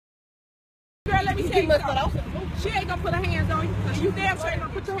Girl, let me tell you something. She ain't gonna put her hands on you. You damn sure ain't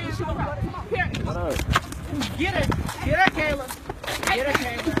gonna put your hands on her. Come on, here. Get her. Get her, Kayla. Get her,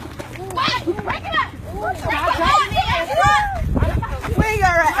 Kayla. What? Break it up. We ain't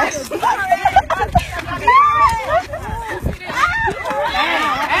got right.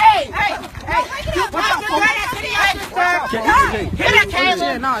 Hey. Get her,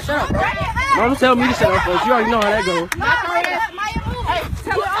 Kayla. No, shut up, bro. Don't tell me to shut up, folks. You already know how that goes.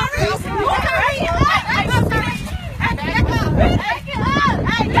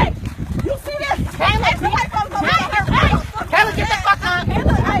 You see this? Kayla, get the fuck up. Get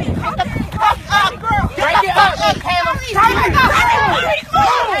the fuck up, girl. Break it up, Kayla.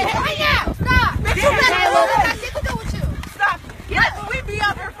 Stop. Get to do with you. Stop. We be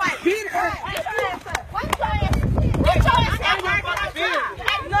up here fighting. Beat her. What's your ass? Get your ass out.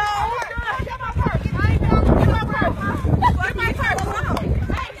 No. Get my purse. Get my purse. Get my purse.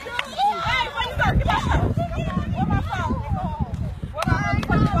 Hey, where you go? Get my phone. Where my phone?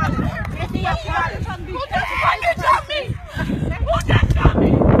 Where my phone? Get me up. Who just fucking jumped me? Who just jumped me?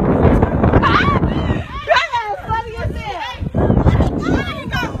 That ass funny as hell.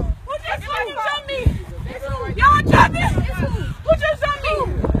 Who just fucking jumped me? Y'all jumped me? Who just jumped me?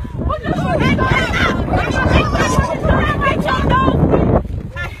 Who just jumped me?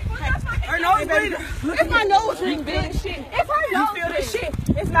 Her nose bleeding. It's my nose ring, bitch. It's her nose. You feel this shit?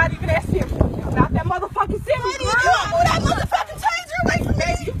 It's not even that serious. Not that motherfucking serious. Girl, move that motherfucking taser away from me.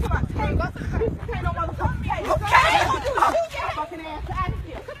 You come on, hey, go to the bitch. Ain't no motherfucking taser. Okay. Fucking ass out of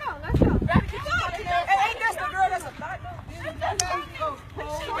here. Come on, let's go. Ain't this the girl that's a thought?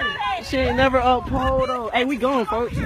 She ain't never up pole though. Hey, we going, folks.